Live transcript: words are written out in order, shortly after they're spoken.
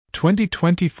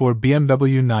2024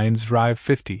 BMW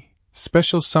 9's-Drive50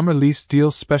 Special Summer Lease Deal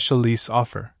Special Lease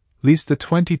Offer. Lease the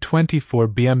 2024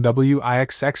 BMW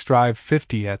iX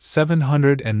XDRIVE50 at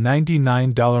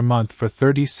 $799 month for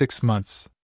 36 months.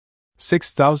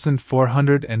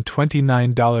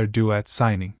 $6,429 due at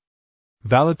signing.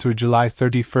 Valid through July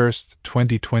 31,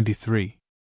 2023.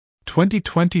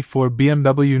 2024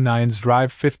 BMW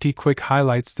 9's-Drive50 Quick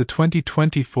Highlights. The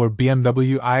 2024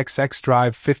 BMW iX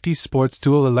XDRIVE50 sports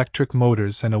dual electric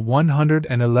motors and a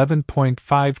 111.5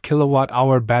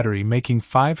 kWh battery, making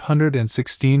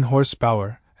 516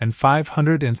 horsepower and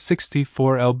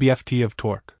 564 lb-ft of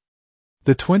torque.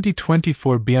 The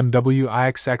 2024 BMW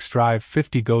iX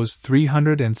XDRIVE50 goes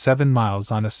 307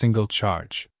 miles on a single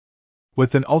charge.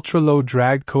 With an ultra-low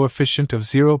drag coefficient of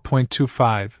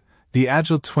 0.25, the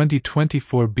agile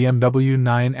 2024 BMW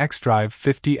 9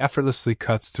 XDRIVE50 effortlessly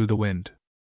cuts through the wind.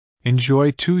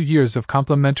 Enjoy 2 years of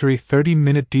complimentary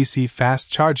 30-minute DC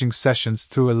fast charging sessions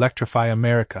through Electrify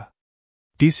America.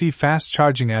 DC fast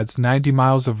charging adds 90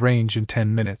 miles of range in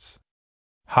 10 minutes.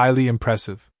 Highly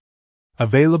impressive.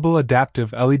 Available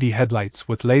adaptive LED headlights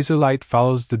with laser light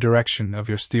follows the direction of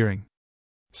your steering.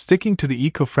 Sticking to the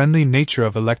eco-friendly nature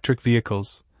of electric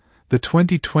vehicles, the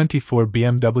 2024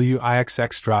 BMW iX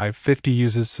XDRIVE50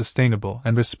 uses sustainable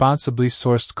and responsibly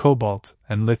sourced cobalt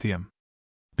and lithium.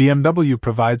 BMW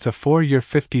provides a 4-year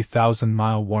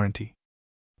 50,000-mile warranty.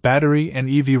 Battery and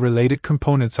EV-related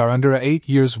components are under a 8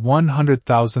 years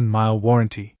 100,000-mile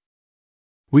warranty.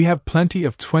 We have plenty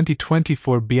of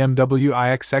 2024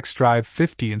 BMW iX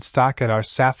XDRIVE50 in stock at our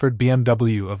Safford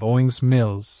BMW of Owings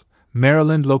Mills,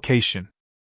 Maryland location.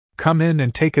 Come in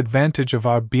and take advantage of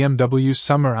our BMW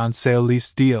Summer on Sale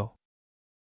Lease deal.